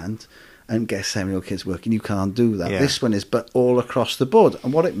don't be a cunt and get 7-year-old kids working. You can't do that. Yeah. This one is, but all across the board.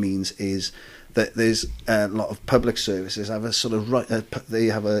 And what it means is that there's a lot of public services have a sort of right. They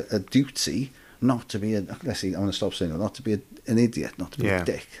have a duty not to be let's see. I'm going to stop saying that. Not to be an idiot. Not to be a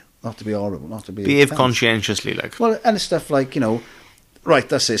dick. Not to be horrible. Not to be behave conscientiously, like. Well, and it's stuff like, right,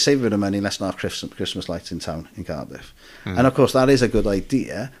 that's it, save a bit of money, let's not have Christmas lights in town, in Cardiff. And of course, that is a good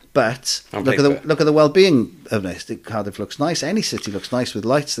idea, but look at the well-being of this. Cardiff looks nice, any city looks nice with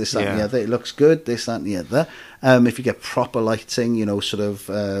lights, this, that, and the other. It looks good, this, that, and the other. If you get proper lighting, sort of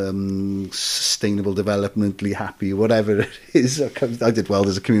sustainable, developmentally happy, whatever it is. I did well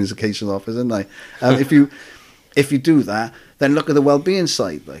as a communications officer, didn't I? If you do that, then look at the well-being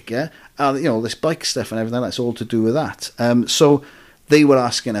side, this bike stuff and everything, that's all to do with that. So they were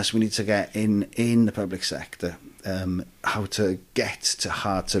asking us, we need to get in the public sector, how to get to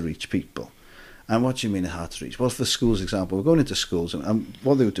hard-to-reach people. And what do you mean hard to reach? Well, for schools example, we're going into schools, and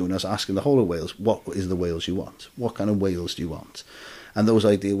what they were doing was asking the whole of Wales, what is the Wales you want? What kind of Wales do you want? And those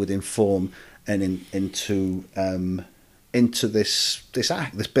ideas would inform and into this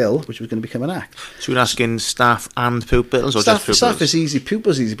act, this bill, which was going to become an act. So you're asking staff and pupils, or just pupils? Staff is easy,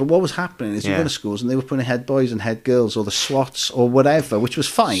 pupils easy. But what was happening is you go to schools and they were putting head boys and head girls, or the SWATs or whatever, which was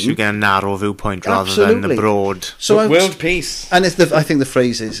fine. So you get a narrow viewpoint rather than the broad. So world peace. And I think the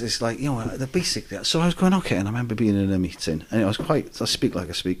phrase is like, the basic. So I was going, okay, and I remember being in a meeting, and I speak like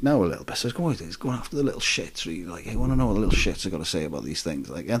I speak now a little bit. So I was going, it's going after the little shits, really. Like, hey, I want to know what the little shits are going to say about these things.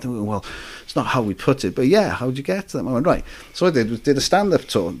 Like, I think, well, it's not how we put it, but yeah, how'd you get to them? I went, right. So I did a stand-up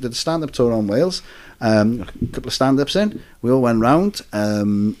tour. Did a stand-up tour on Wales. A couple of stand-ups in. We all went round,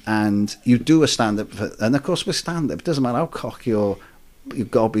 and you do a stand-up. And of course, with stand-up, it doesn't matter how cocky or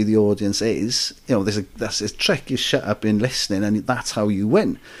gobby the audience is. That's a trick. You shut up in listening, and that's how you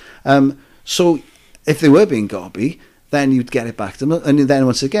win. So if they were being gobby, then you'd get it back to them. And then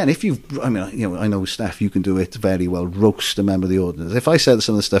once again, I know, Steph, you can do it very well, roast a member of the audience. If I said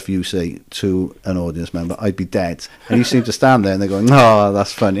some of the stuff you say to an audience member, I'd be dead. And you seem to stand there and they're going, oh,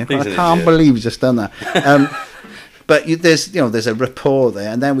 that's funny. I can't believe you just done that. But there's a rapport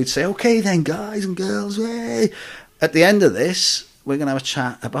there. And then we'd say, okay then, guys and girls, hey. At the end of this, we're going to have a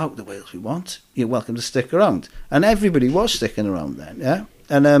chat about the Wales we want. You're welcome to stick around. And everybody was sticking around then, yeah?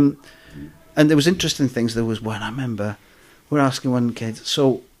 And there was interesting things. There was one, I remember, we were asking one kid,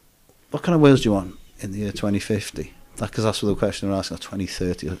 so what kind of Wales do you want in the year 2050? Because that's what the question we were asking, or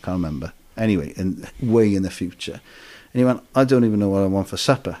 2030, I can't remember. Anyway, way in the future. And he went, I don't even know what I want for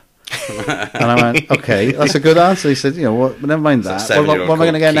supper. And I went, okay, that's a good answer. He said, what, never mind that. What am I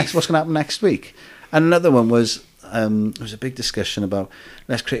going to get next? What's going to happen next week? And another one was, there was a big discussion about,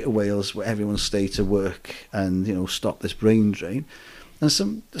 let's create a Wales where everyone stay to work and, stop this brain drain. And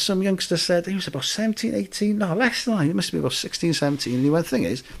some youngster said, he was about 17, 18, no, less than that, he must be about 16, 17. And he went, the thing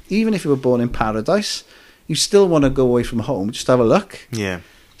is, even if you were born in paradise, you still want to go away from home, just have a look. Yeah.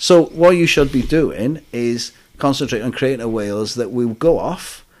 So what you should be doing is concentrate on creating a Wales that will go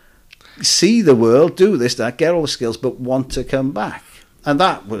off, see the world, do this, that, get all the skills, but want to come back. And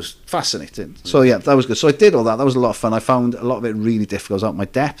that was fascinating. So yeah, that was good. So I did all that. That was a lot of fun. I found a lot of it really difficult. I was out of my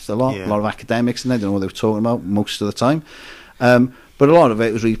depth a lot of academics, and they didn't know what they were talking about most of the time. But a lot of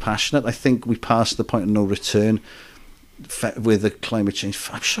it was really passionate. I think we passed the point of no return. with the climate change.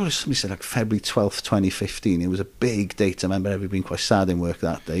 I'm sure somebody said like February 12th, 2015. It was a big date. I remember everybody being quite sad in work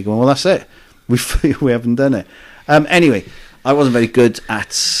that day, going, well, that's it. We haven't done it. Anyway, I wasn't very good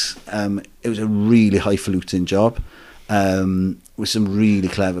at... it was a really highfalutin job with some really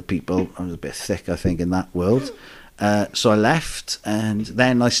clever people. I was a bit thick, I think, in that world. So I left, and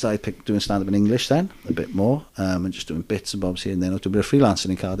then I started doing stand-up in English then, a bit more, and just doing bits and bobs here and then. I was doing a bit of freelancing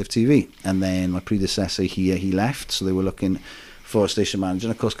in Cardiff TV. And then my predecessor here, he left, so they were looking for a station manager.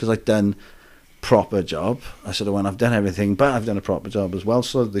 And of course, because I'd done proper job, I said, well, I've done everything, but I've done a proper job as well.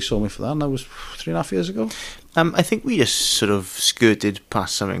 So they saw me for that, and that was 3.5 years ago. I think we just sort of skirted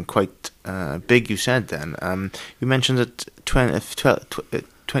past something quite big you said then. You mentioned that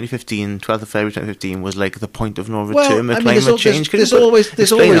 2015, 12th of February 2015 was like the point of no return with climate change. There's always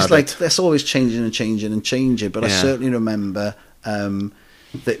changing and changing and changing, but I certainly remember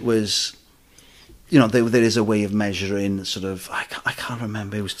that was, you know, there is a way of measuring sort of, I can't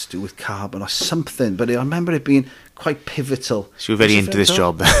remember, it was to do with carbon or something, but I remember it being quite pivotal. So you're very into this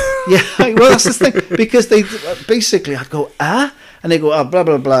job. Yeah, well, that's the thing, because they basically, I'd go, and they go, blah,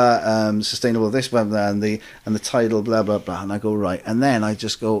 blah, blah, sustainable this, blah, blah, and the title, blah, blah, blah, and I go, right, and then I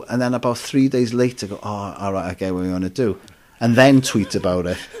just go, and then about 3 days later, go, all right, I get what we want to do, and then tweet about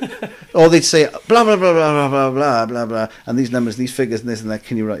it. Or they'd say, blah, blah, blah, blah, blah, blah, blah, blah, and these numbers, these figures, and this and that,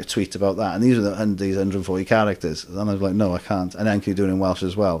 can you write a tweet about that? And these are these 140 characters. And I was like, no, I can't. And then can you do it in Welsh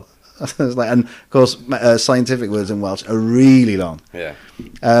as well? I was like, and of course, scientific words in Welsh are really long. Yeah.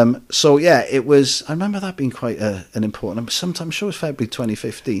 So yeah, it was. I remember that being quite an important. Sometime, I'm sure it was February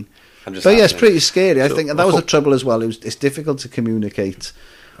 2015. But yeah, it's pretty scary. I think that was the trouble as well. It's difficult to communicate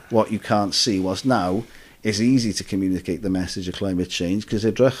what you can't see. Whilst now, it's easy to communicate the message of climate change because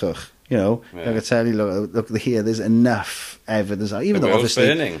edrychwch. You know, I can tell you, look here. There's enough evidence. Even though obviously,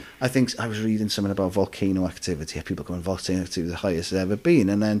 burning. I think I was reading something about volcano activity. People going, volcano activity is the highest it's ever been,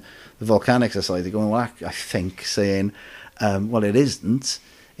 and then the Volcanic Society going, well, I think saying, well, it isn't.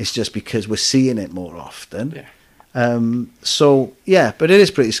 It's just because we're seeing it more often. Yeah. So yeah, but it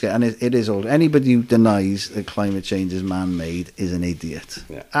is pretty scary, and it is old. Anybody who denies that climate change is man-made is an idiot.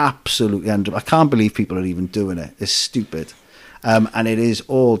 Yeah. Absolutely, I can't believe people are even doing it. It's stupid. And it is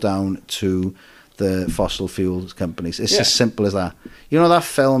all down to the fossil fuels companies. It's as simple as that. You know that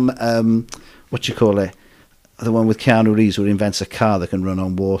film, what do you call it? The one with Keanu Reeves who invents a car that can run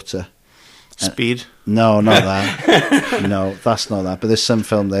on water. Speed? No, not that. No, that's not that. But there's some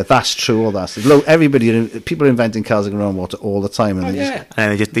film there. That's true. All that. Look, people are inventing cars that can run on water all the time, and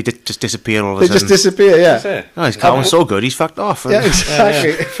they just disappear all of a sudden. They just disappear. Yeah. Oh, his car was so good. He's fucked off. Yeah,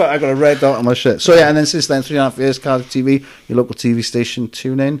 exactly. In fact, I got a red dot on my shirt. So yeah, and then since then, 3.5 years, Cardiff TV, your local TV station,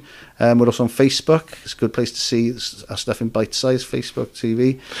 tune in. We're also on Facebook. It's a good place to see our stuff in bite size. Facebook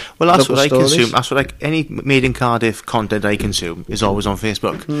TV. Well, that's what I consume. That's what any made in Cardiff content I consume is always on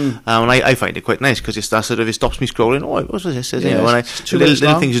Facebook, and I find it quite nice because it stops me scrolling. Oh, what was this? You know, and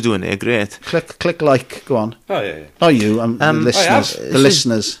little things you're doing there, great. Click like. Go on. Oh yeah. Not you. The listeners. The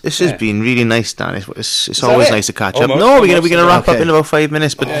listeners. This has been really nice, Dan. It's always nice to catch up. No, we're gonna wrap up in about 5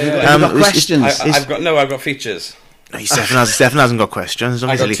 minutes. But have you got questions? I've got features. He Stefan hasn't got questions.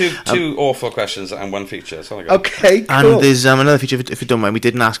 I got two awful questions and one feature. That's all I got. Okay, cool. And there's another feature, if you don't mind. We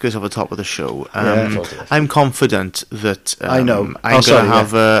didn't ask this off the top of the show. I'm confident that I'm going to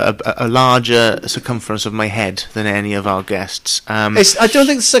have a larger circumference of my head than any of our guests. I don't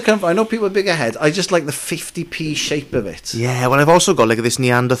think the circumference. I know people with bigger heads. I just like the 50p shape of it. Yeah, well, I've also got like this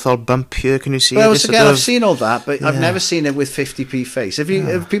Neanderthal bump here. Can you see? Well, again, I've seen all that, but I've never seen it with 50p face.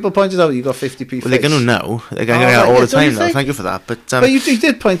 If people pointed out you got 50p face, well, they're going to know. They're going to know all the time though. Thank you for that. But you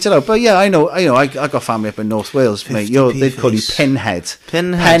did point it out. But yeah, I know. I got family up in North Wales, mate. They call you Pinhead.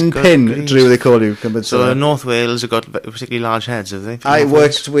 Pin. Drew, they call you. So North Wales have got particularly large heads, have they? I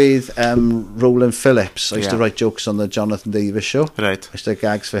worked with Roland Phillips. I used to write jokes on the Jonathan Davis show. Right. I used to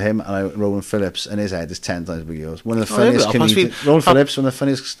gags for him, and Roland Phillips, and his head is 10 times bigger than yours. One of the funniest comedians. Roland Phillips, one of the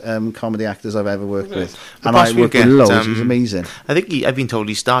funniest comedy actors I've ever worked with. And I worked with loads. He's amazing. I think I've been told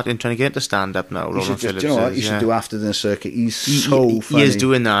he's starting trying to get into stand up now. Roland Phillips. Do you know what? You should do after the circuit. He's so funny. He is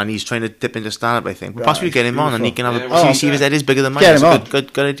doing that, and he's trying to dip into stand-up, I think. We'll possibly get him on, and he can have see if his head is bigger than mine. Get him on.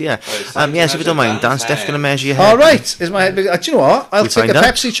 Good idea. Yes, if you don't mind, Dan, Steph's going to measure your head. All right. Is my head big? Do you know what? I'll take a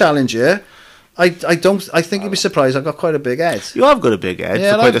Pepsi challenge here. I think you'd be surprised. I've got quite a big head. You have got a big head.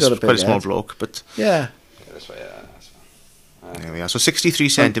 Yeah, quite a small bloke, but yeah. There we are. So 63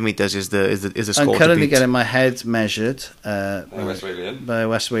 centimetres is the score. I'm currently getting my head measured by West Walian. By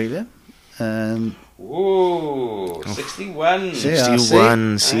West Walian. Ooh, 61.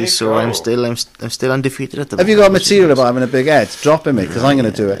 61. See, There you so go. I'm still undefeated at the Have you got material about having a big head? Drop it, mate, because I'm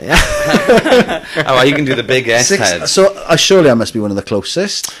going to do it. Oh, well, you can do the big S head. So surely I must be one of the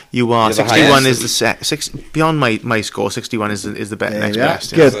closest. You are. You're the 61 highest. is the beyond my score. 61 is the next we are.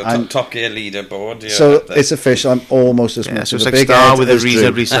 best. Good. The I'm- Top Gear leaderboard. Yeah, So up there. it's official. I'm almost as Yeah, much so of it's a like big Star head with a as Drew.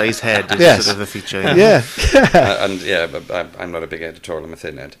 reasonably sized head. Is Yes. sort of the feature. Yeah. And yeah, but I'm not a big head at all. I'm a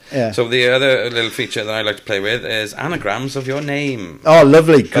thin head. Yeah. So the other little feature that I like to play with is anagrams of your name. Oh,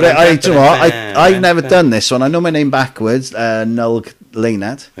 lovely. Great. Do you know what? I've never done this one. I know my name backwards. Nulg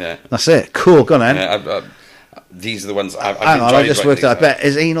Leonard. Yeah. That's it. Cool. Go on, then. Yeah, these are the ones I've Hang on, enjoyed I just writing worked out. I these out. bet.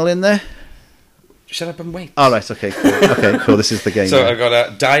 Is anal in there? Shut up and wait. All right. Okay. Cool. Okay. Cool. This is the game. So now. I've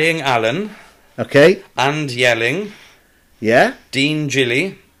got Dying Alan Okay. and Yelling, Yeah. Dean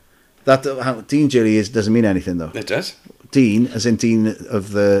Gilly. Dean Gilly doesn't mean anything though. It does. Dean, as in Dean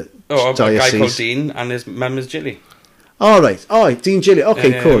of the Oh, a guy diocese. called Dean and his mum is Gilly. All right. Dean Gilly.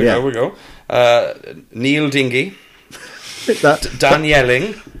 Okay. Yeah, cool. There we go. Neil Dingy, That. Dan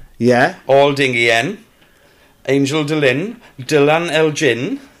Yelling, Yeah. All Dingy N, Angel Delin, Dylan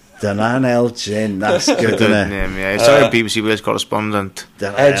Elgin, Danan Elgin. That's good, Good isn't it? name, yeah. It's our BBC Wales correspondent.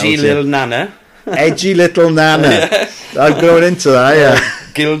 Danan Edgy Elgin. Lil Nana, Edgy little Nana. I'm going into that. Yeah.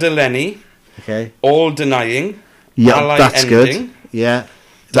 Gilda Lenny, Okay. All Denying, Yeah, Ally that's good. Ending, Yeah,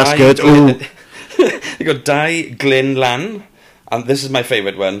 that's Di good. Ooh, you got Di Glyn Lan, and this is my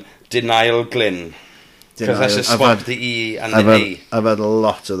favourite one, Denial Glyn. Because that's just I've swap had- the E and I've the had, E. I've had a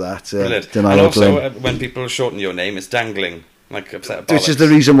lot of that. Brilliant. Denial And also, Glyn. when people shorten your name, it's Dangling. Like upset of Which is bollocks. the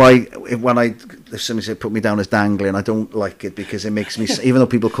reason why if somebody say put me down as Dangling, I don't like it because it makes me, even though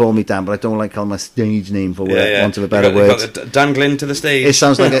people call me Dan, but I don't like calling my stage name for want of a better You word. got the Dangling to the stage. It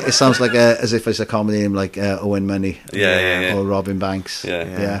sounds like as if it's a comedy name like Owen Money, Yeah. or Robin Banks,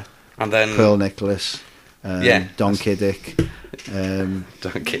 Yeah. And then Pearl Nicholas, Yeah. Don Kiddick,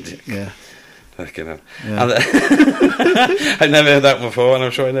 Don't kid it. yeah. Fucking hell. Yeah. And then, I've never heard that before, and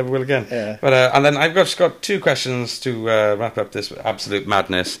I'm sure I never will again. Yeah. But and then I've just got two questions to wrap up this absolute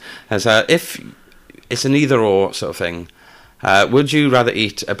madness. As if it's an either or sort of thing, would you rather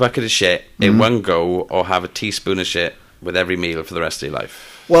eat a bucket of shit in one go, or have a teaspoon of shit with every meal for the rest of your life?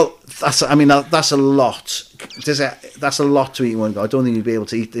 Well, that's a lot. That's a lot to eat in one go. I don't think you'd be able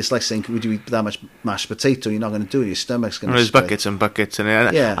to eat. It's like saying, would you eat that much mashed potato? You're not going to do it. Your stomach's going to. There's buckets and buckets. And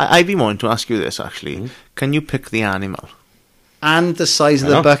Yeah. I've been wanting to ask you this, actually. Can you pick the animal? And the size of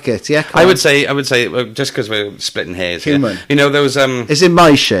I the know. bucket. Yeah, I would say, well, just because we're splitting hairs Human. here. You know those Is it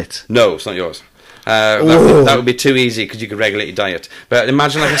my shit? No, it's not yours. Ooh. That would be too easy because you could regulate your diet. But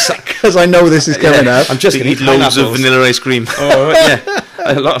imagine like a sack. Because I know this is coming up. I'm just To going to eat eat loads of pineapples. vanilla ice cream. Oh yeah,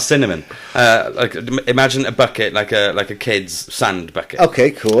 a lot of cinnamon. Like imagine a bucket like a kid's sand bucket. Okay,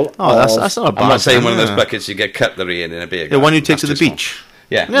 cool. Oh, that's not a bad I'm not saying one of those yeah. buckets you get cutlery in a beer. The one you take That's to the too small. beach.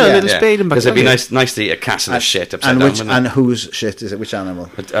 Yeah, Yeah, a little spade and Because it'd be bucket. nice to eat a castle of shit upside And down. which wouldn't and it? whose shit is it? Which animal?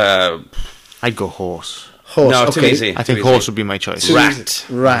 But, I'd go horse. Horse. no, okay. too easy. I think too horse easy. would be my choice. Too Rat.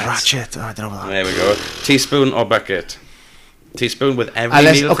 easy. Rat. Ratchet. Oh, I don't know about that. There we go. Teaspoon or bucket? Teaspoon with every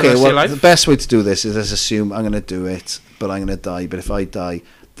Unless, meal for the okay, rest of well, your the life? best way to do this is let's assume I'm going to do it, but I'm going to die. But if I die,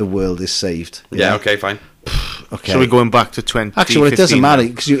 the world is saved. Yeah, okay, fine. Okay. So we're going back to 20. Actually, well, it doesn't matter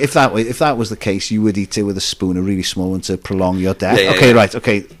because if that was the case, you would eat it with a spoon, a really small one, to prolong your death. Yeah, okay, yeah. right.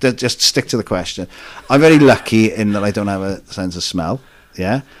 Okay, just stick to the question. I'm very lucky in that I don't have a sense of smell.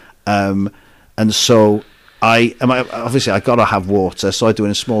 Yeah, and so obviously I got to have water, so I do it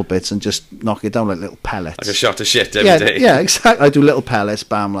in small bits and just knock it down like little pellets. Like a shot of shit every day. Yeah, exactly. I do little pellets,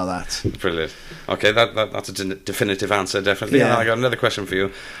 bam, like that. Brilliant. Okay, that's a definitive answer, definitely. Yeah. And I got another question for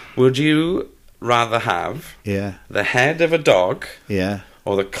you. Would you rather have Yeah, the head of a dog yeah.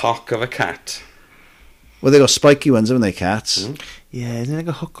 or the cock of a cat? Well, they got spiky ones, haven't they, cats? Yeah, isn't it like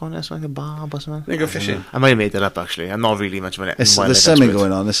a hook on it, like a barb or something? Then go fishing. I might have made that up, actually. I'm not really much of an There's wildlife something expert.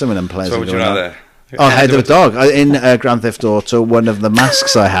 going on. There's something unpleasant So what would you going on. rather? Oh, head of a dog. In Grand Theft Auto, one of the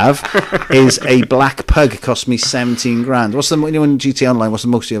masks I have is a black pug. It cost me 17 grand. What's the in GTA Online? What's the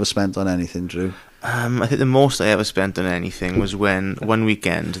most you ever spent on anything, Drew? I think the most I ever spent on anything was when one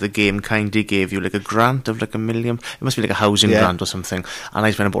weekend the game kindly gave you like a grant of like $1 million. It must be like a housing Yeah. grant or something. And I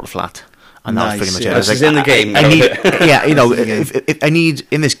just went and bought a flat. And that was Nice, pretty much yeah. it. I was This is like, in the game, I though. need, yeah, you know, This is in the if I need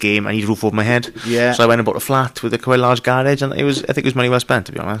in this game, I need a roof over my head. Yeah. So I went and bought a flat with a quite large garage, and I think it was money well spent,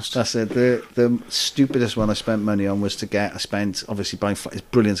 to be honest. That's it. The stupidest one I spent money on was I spent, obviously, buying it's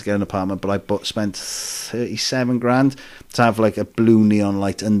brilliant to get an apartment, but I spent 37 grand to have like a blue neon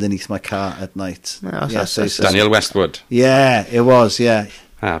light underneath my car at night. Yeah, that's so nice. it's- Daniel Westwood. Yeah, it was, yeah.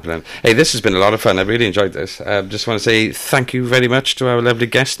 Brilliant. Hey, this has been a lot of fun. I really enjoyed this. Just want to say thank you very much to our lovely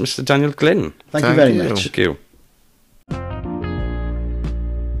guest, Mr. Daniel Glyn. Thank you very much. Thank you.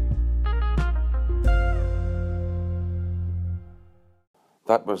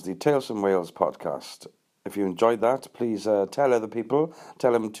 That was the Tales from Wales podcast. If you enjoyed that, please tell other people.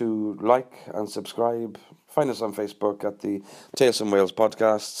 Tell them to like and subscribe. Find us on Facebook at the Tales from Wales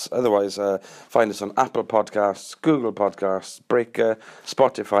podcasts. Otherwise, find us on Apple Podcasts, Google Podcasts, Breaker,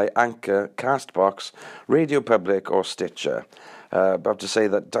 Spotify, Anchor, Castbox, Radio Public or Stitcher. I have to say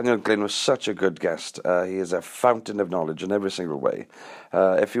that Daniel Glyn was such a good guest. He is a fountain of knowledge in every single way.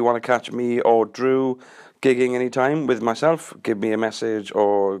 If you want to catch me or Drew gigging anytime with myself, give me a message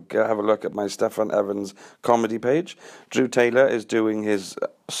or have a look at my Steffan Evans comedy page. Drew Taylor is doing his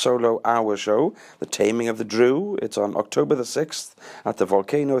solo hour show, The Taming of the Drew. It's on October the 6th at the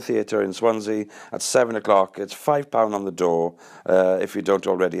Volcano Theatre in Swansea at 7 o'clock. It's £5 on the door if you don't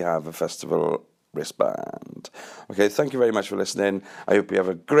already have a festival wristband. Okay, thank you very much for listening. I hope you have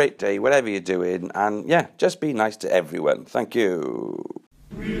a great day, whatever you're doing. And yeah, just be nice to everyone. Thank you.